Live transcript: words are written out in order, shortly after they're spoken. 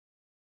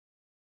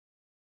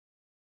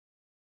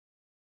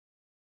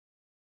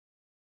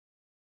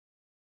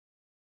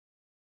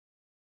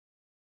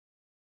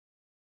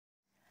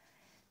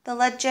The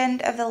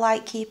Legend of the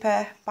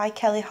Lightkeeper by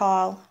Kelly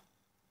Hall.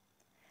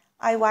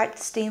 I wiped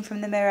the steam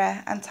from the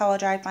mirror and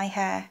towel-dried my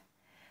hair.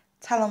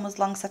 Talon was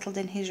long settled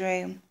in his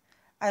room.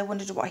 I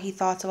wondered what he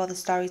thought of all the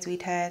stories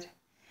we'd heard.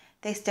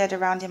 They stirred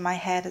around in my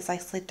head as I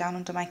slid down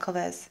under my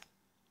covers.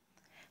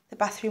 The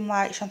bathroom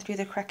light shone through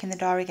the crack in the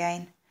door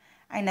again.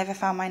 I never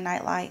found my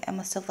nightlight and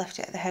must have left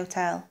it at the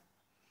hotel.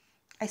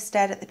 I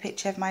stared at the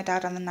picture of my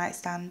dad on the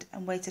nightstand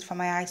and waited for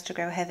my eyes to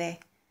grow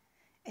heavy.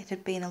 It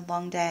had been a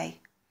long day.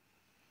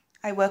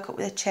 I woke up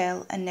with a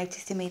chill and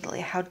noticed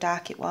immediately how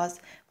dark it was,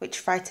 which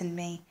frightened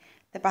me.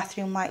 The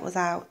bathroom light was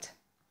out.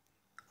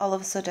 All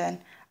of a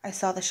sudden, I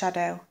saw the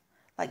shadow,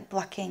 like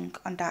black ink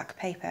on dark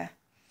paper.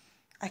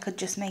 I could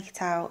just make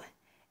it out.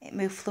 It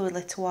moved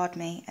fluidly toward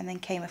me, and then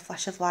came a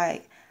flash of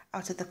light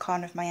out of the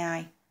corner of my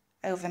eye,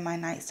 over my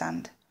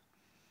nightstand.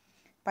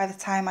 By the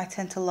time I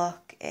turned to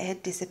look, it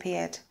had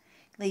disappeared,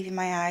 leaving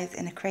my eyes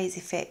in a crazy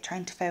fit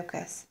trying to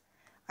focus.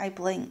 I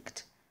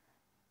blinked.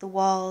 The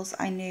walls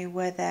I knew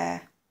were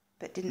there,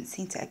 but didn't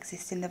seem to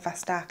exist in the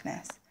vast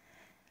darkness.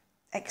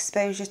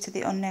 Exposure to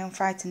the unknown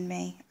frightened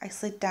me. I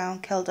slid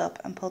down, curled up,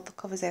 and pulled the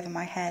covers over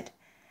my head,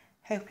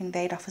 hoping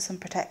they'd offer some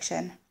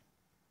protection.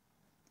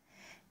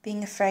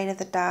 Being afraid of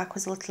the dark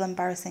was a little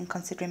embarrassing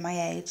considering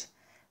my age,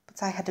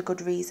 but I had a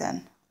good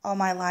reason. All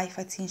my life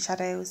I'd seen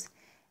shadows,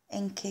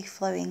 inky,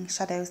 flowing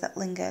shadows that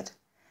lingered.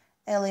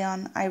 Early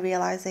on, I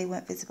realised they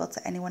weren't visible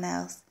to anyone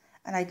else,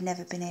 and I'd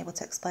never been able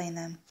to explain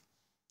them.